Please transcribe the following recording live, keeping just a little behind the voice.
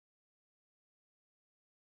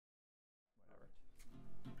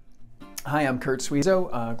Hi, I'm Kurt Schwiesow,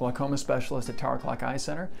 a glaucoma specialist at Tower Clock Eye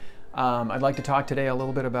Center. I'd like to talk today a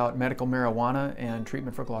little bit about medical marijuana and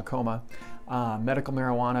treatment for glaucoma. Medical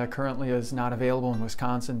marijuana currently is not available in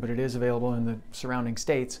Wisconsin, but it is available in the surrounding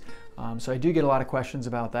states. So I do get a lot of questions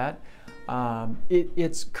about that.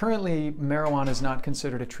 It's currently, marijuana is not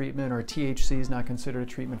considered a treatment, or THC is not considered a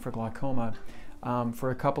treatment for glaucoma.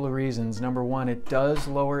 For a couple of reasons. Number one, it does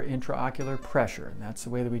lower intraocular pressure, and that's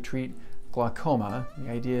the way that we treat glaucoma. The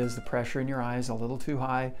idea is the pressure in your eye is a little too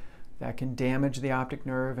high. That can damage the optic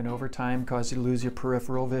nerve and over time cause you to lose your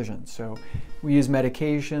peripheral vision. So we use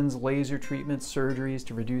medications, laser treatments, surgeries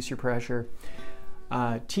to reduce your pressure.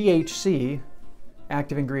 THC,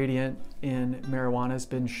 active ingredient in marijuana, has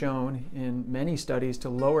been shown in many studies to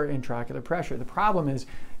lower intraocular pressure. The problem is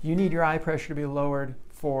you need your eye pressure to be lowered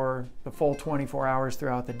for the full 24 hours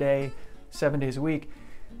throughout the day, 7 days a week.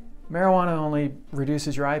 Marijuana only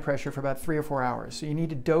reduces your eye pressure for about 3 or 4 hours, so you need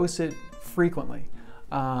to dose it frequently.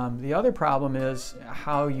 The other problem is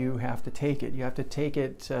how you have to take it. You have to take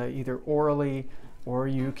it either orally or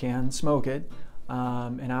you can smoke it.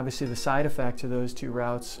 And obviously the side effects of those two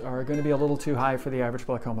routes are going to be a little too high for the average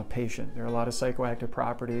glaucoma patient. There are a lot of psychoactive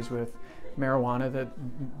properties with marijuana that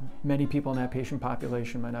many people in that patient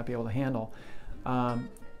population might not be able to handle.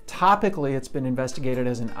 Topically, it's been investigated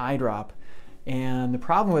as an eye drop. And the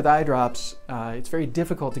problem with eye drops, it's very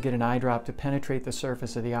difficult to get an eye drop to penetrate the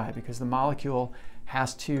surface of the eye because the molecule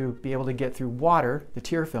has to be able to get through water, the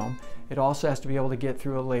tear film. It also has to be able to get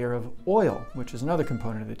through a layer of oil, which is another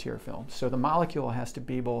component of the tear film. So the molecule has to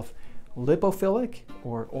be both lipophilic,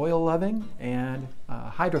 or oil-loving, and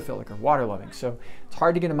hydrophilic, or water-loving. So it's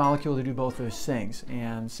hard to get a molecule to do both those things,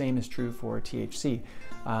 and same is true for THC.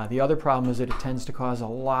 The other problem is that it tends to cause a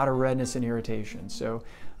lot of redness and irritation. So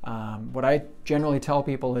what I generally tell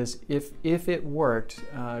people is if it worked,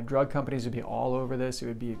 drug companies would be all over this. It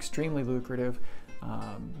would be extremely lucrative.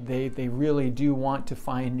 They really do want to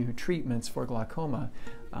find new treatments for glaucoma,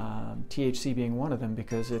 THC being one of them,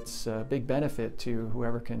 because it's a big benefit to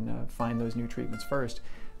whoever can find those new treatments first.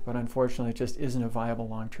 But unfortunately, it just isn't a viable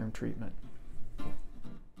long-term treatment.